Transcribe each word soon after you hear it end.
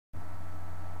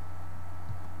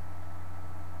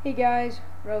Hey guys,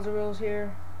 Rules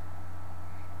here.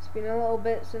 It's been a little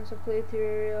bit since I played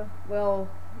Terraria. Well,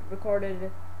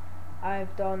 recorded.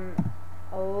 I've done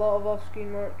a lot of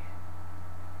off-screen work,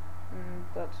 and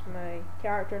that's my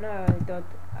character now.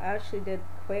 I actually did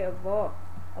quite a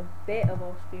bit of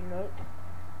off-screen work,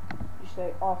 just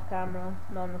like off-camera,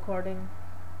 non-recording.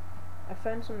 I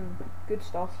found some good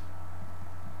stuff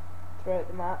throughout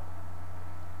the map.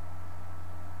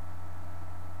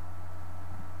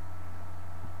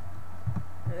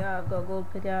 Yeah, I've got a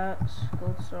gold pickaxe,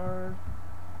 gold sword.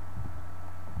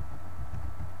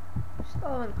 Still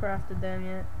haven't crafted them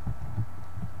yet.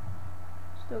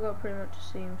 Still got pretty much the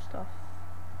same stuff.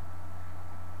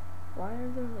 Why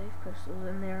are there life crystals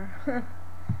in there?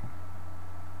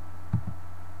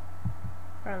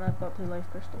 Apparently I've got 2 life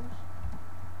crystals.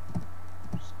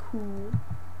 Which is cool.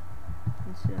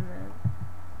 Considering that.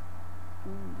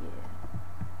 Ooh yeah.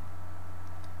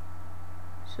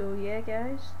 So yeah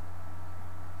guys.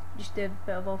 Just did a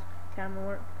bit of off camera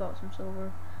work, got some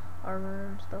silver armor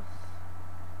and stuff.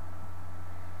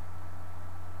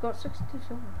 Got 62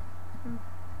 silver.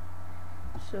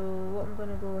 So what I'm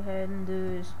gonna go ahead and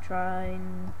do is try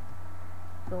and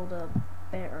build a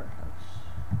better house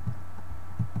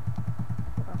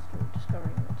after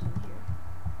discovering what's in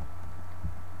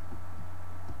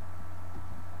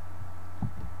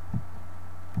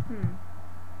here.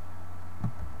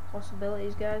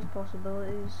 Possibilities guys,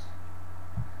 possibilities.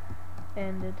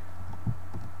 Ended.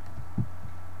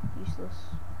 Useless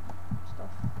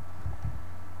stuff.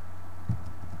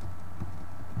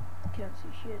 Can't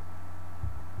see shit.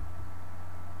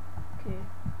 Okay.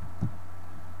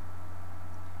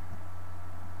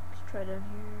 Let's try down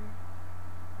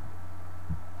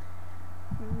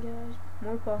here. Guys,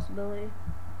 more possibility.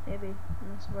 Maybe.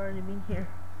 Unless I've already been here.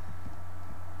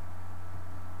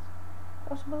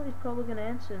 Possibility's probably gonna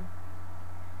end soon.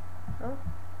 Oh,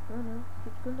 no.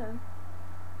 Keeps going down.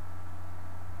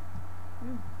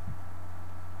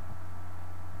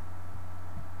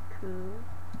 Cool.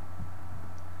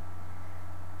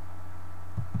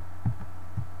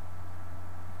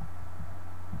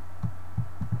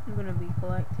 I'm gonna be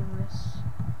collecting this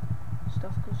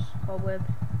stuff because cobweb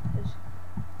is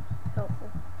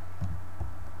helpful.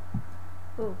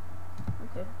 Oh,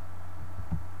 okay.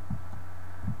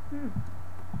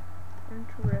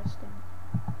 Interesting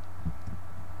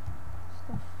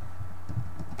stuff.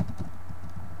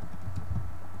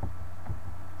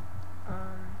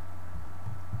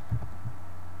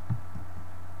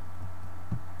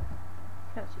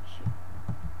 Can't see shit.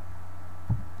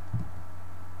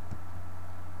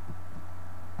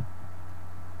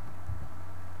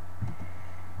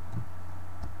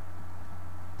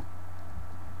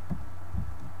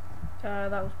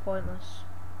 That was pointless.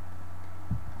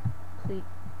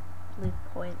 Completely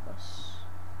pointless.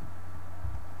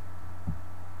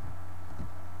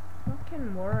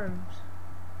 Fucking worms.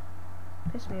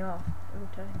 Piss me off every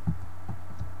time.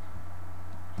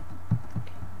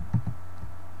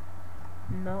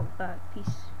 Not that piece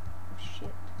of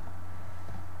shit.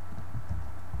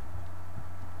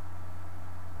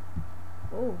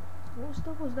 Oh, what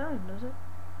still goes down, does it?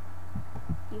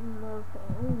 Even more.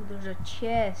 Oh, there's a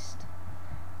chest.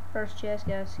 First chest,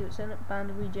 guys. See what's in it. Band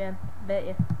of regen. Bet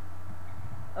you.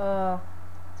 Oh,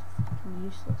 it's fucking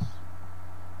useless.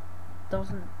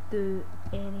 Doesn't do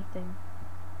anything.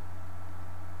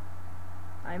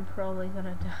 I'm probably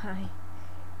gonna die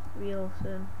real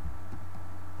soon.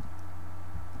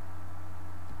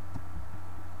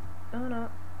 Oh no,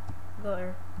 got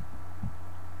her.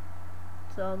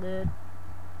 It's all good.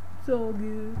 It's all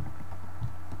good.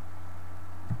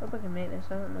 Hope I can make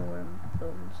this. I don't know where I'm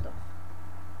building stuff.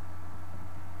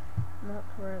 Not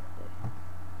correctly.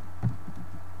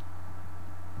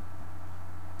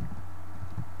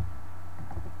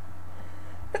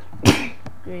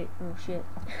 Great. Oh shit.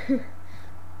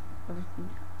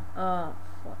 Oh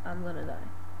fuck. I'm gonna die.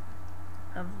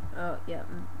 Oh yeah.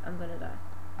 I'm gonna die.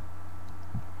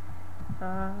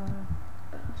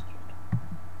 Bastard.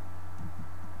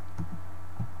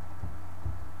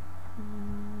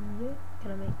 Yeah.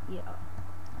 Can I make? Yeah.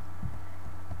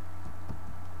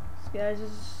 This guys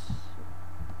is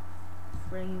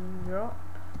frame drop.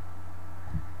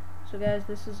 So guys,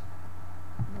 this is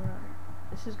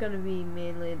gonna be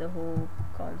mainly the whole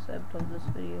concept of this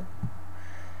video.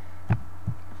 I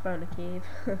found a cave.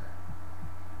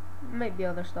 Might be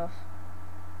other stuff.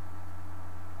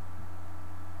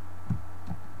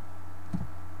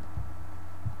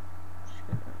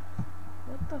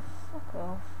 What the fuck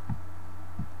off?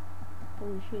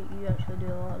 Holy shit, you actually do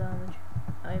a lot of damage.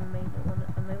 I might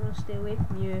wanna stay away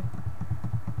from you.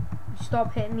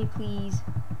 Stop hitting me, please.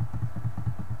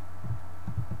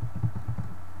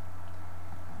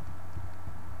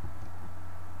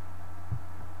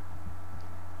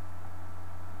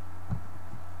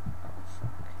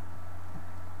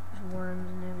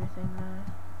 everything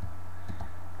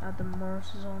now. Add the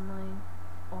Morses online.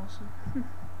 Awesome.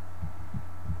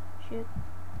 Shit.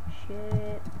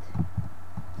 Shit.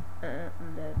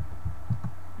 I'm dead.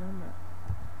 No, I'm not.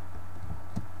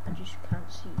 I just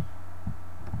can't see.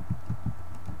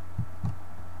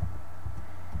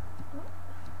 What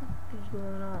the fuck is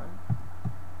going on?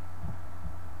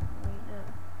 Right now.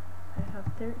 I have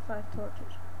 35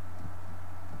 torches.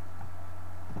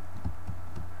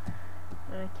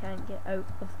 And I can't get out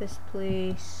of this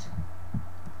place.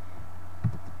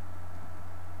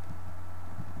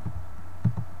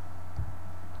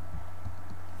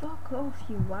 Fuck off,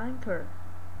 you wanker.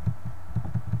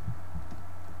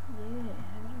 Yeah,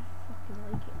 how do you fucking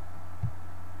like it?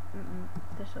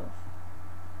 Piss off.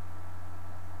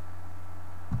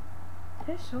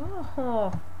 Piss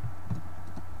off!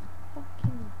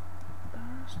 Fucking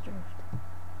bastard.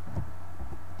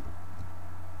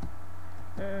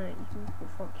 Alright, you can go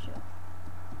fuck yourself.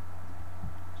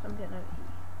 So I'm getting out of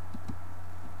here.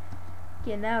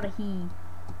 Getting out of here.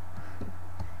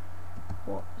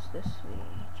 What is this way?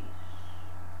 Jesus.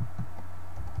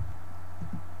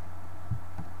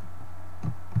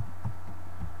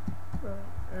 Right,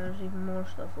 there's even more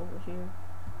stuff over here.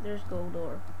 There's gold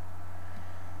ore.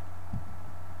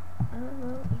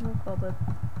 Well, there's no cobweb.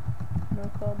 No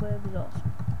cobweb is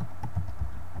awesome.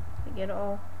 I get it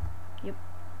all. Yep,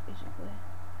 basically.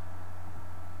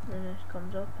 Then this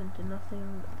comes up into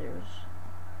nothing, but there's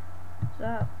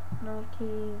that, another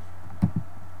cave.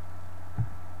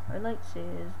 I'd like to say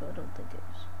it is, but I don't think it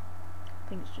is. I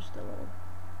think it's just a little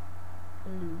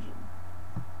illusion.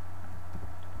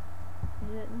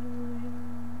 Is it an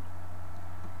illusion?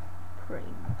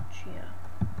 Pretty much, yeah.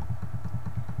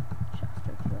 Just have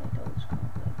to collect all this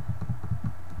cobweb.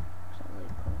 Because I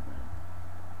like cobweb.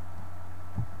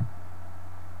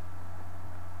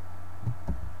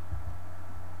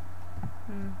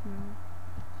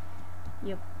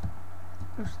 Yep.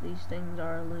 Most of these things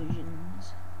are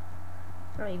illusions.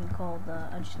 They're not even called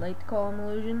that. I just like to call them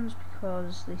illusions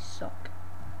because they suck.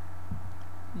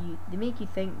 They make you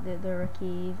think that they're a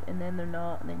cave and then they're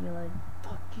not, and then you're like,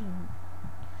 fucking.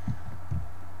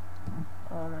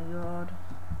 Oh my god.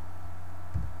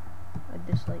 I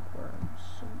dislike worms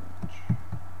so much.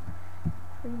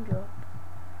 Frame drop.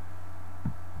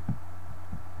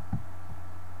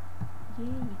 Yay,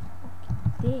 you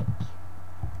fucking dick.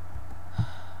 5,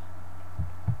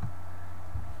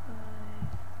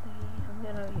 3, I'm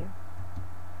getting out of here.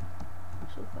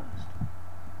 So fast.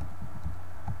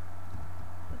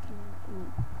 Fucking,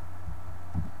 ooh.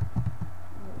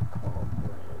 No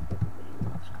cobweb, everybody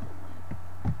loves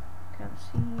cobweb. Can't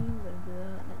see, I'm gonna do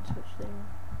that and then switch there.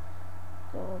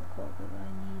 God, cobweb I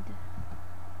need.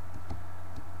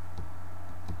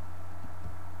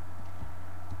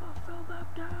 Oh, I fell back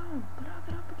down, but I'll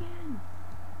get up again.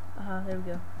 Aha, there we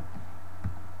go.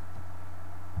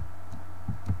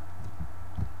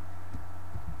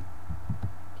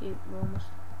 Okay, we're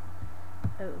almost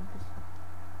out of this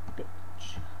bitch.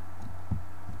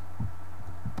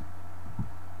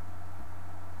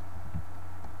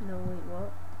 No, wait,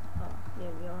 what? Oh,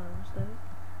 yeah, we are almost out.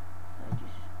 I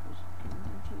just was getting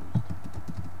confused.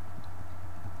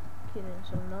 Okay then,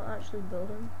 so I'm not actually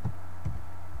building.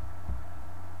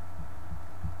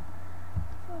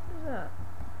 What is that?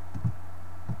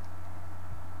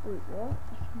 Wait, what?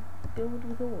 You can build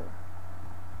with ore.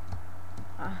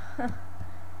 Ah,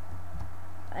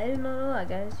 I did not know that,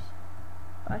 guys.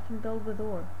 I can build with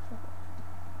ore.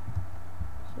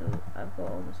 So I've got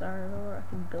all this iron ore. I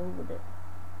can build with it.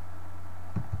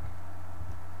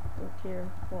 Don't care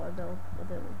what I build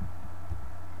with it.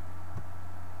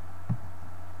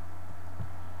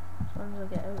 As long as I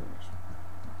get out of this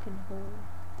fucking hole.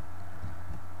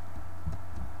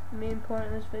 The main point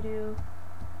of this video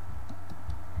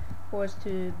was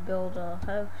to build a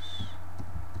house.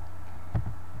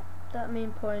 That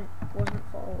main point wasn't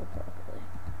followed properly.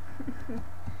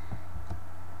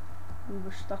 We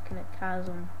were stuck in a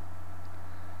chasm.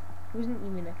 It wasn't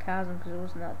even a chasm because it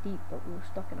wasn't that deep, but we were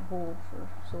stuck in a hole for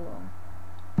so long.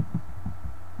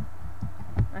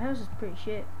 My house is pretty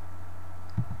shit,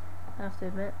 I have to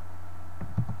admit.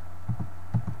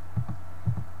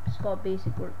 It's got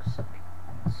basic work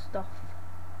stuff.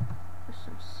 There's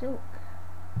some silk.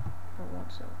 I don't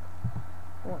want silk.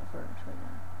 I want furnace right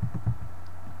now.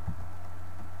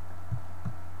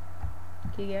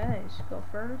 Okay guys, got a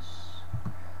furnace.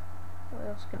 What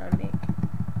else can I make?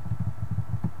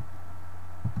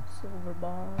 Silver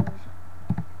bars.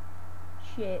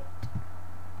 Shit.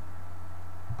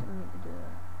 I don't need to do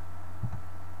that.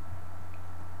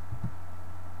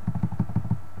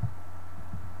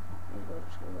 Maybe I'll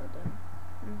just go that down.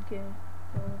 Okay.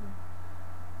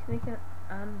 can make an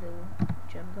anvil,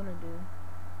 which I'm gonna do.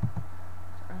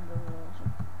 Anvil is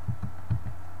awesome.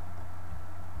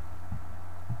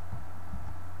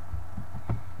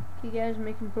 Okay guys,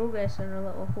 making progress in our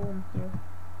little home here.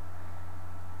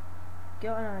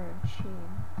 Got an iron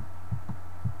chain.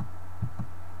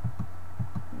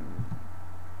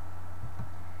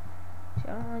 See, I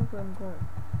don't like where I'm going.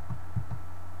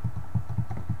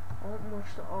 I want more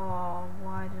stuff. Oh,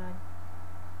 why did I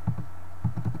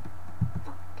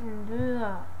fucking do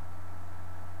that?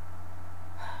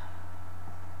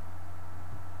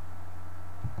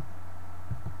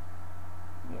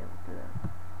 Yeah, we'll do that.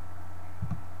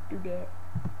 Do that.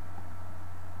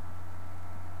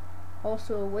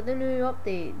 Also, with the new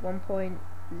update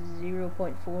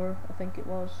 1.0.4, I think it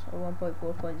was, or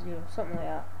 1.4.0, something like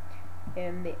that,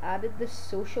 they added the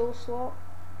social slot,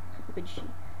 which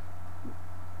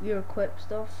you equip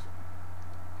stuff.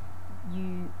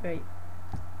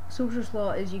 Social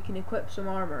slot is you can equip some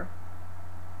armor.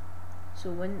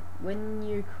 So when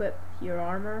you equip your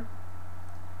armor,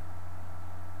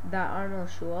 that armor will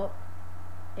show up.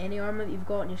 Any armor that you've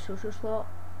got in your social slot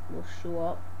will show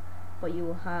up, but you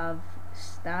will have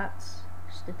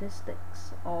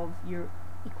statistics of your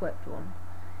equipped one,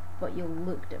 but you'll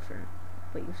look different,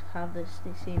 but you have the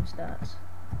same stats.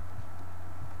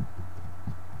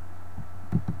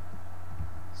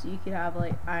 So you could have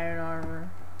like iron armor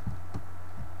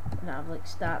and have like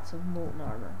stats of molten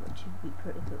armor, which would be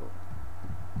pretty cool.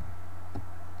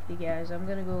 Okay guys, I'm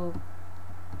gonna go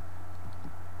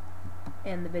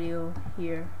end the video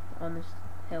here on this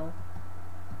hill.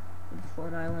 The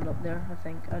floating island up there, I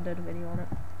think I did a video on it.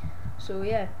 So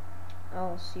yeah,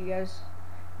 I'll see you guys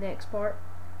next part.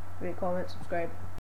 Rate, comment, subscribe.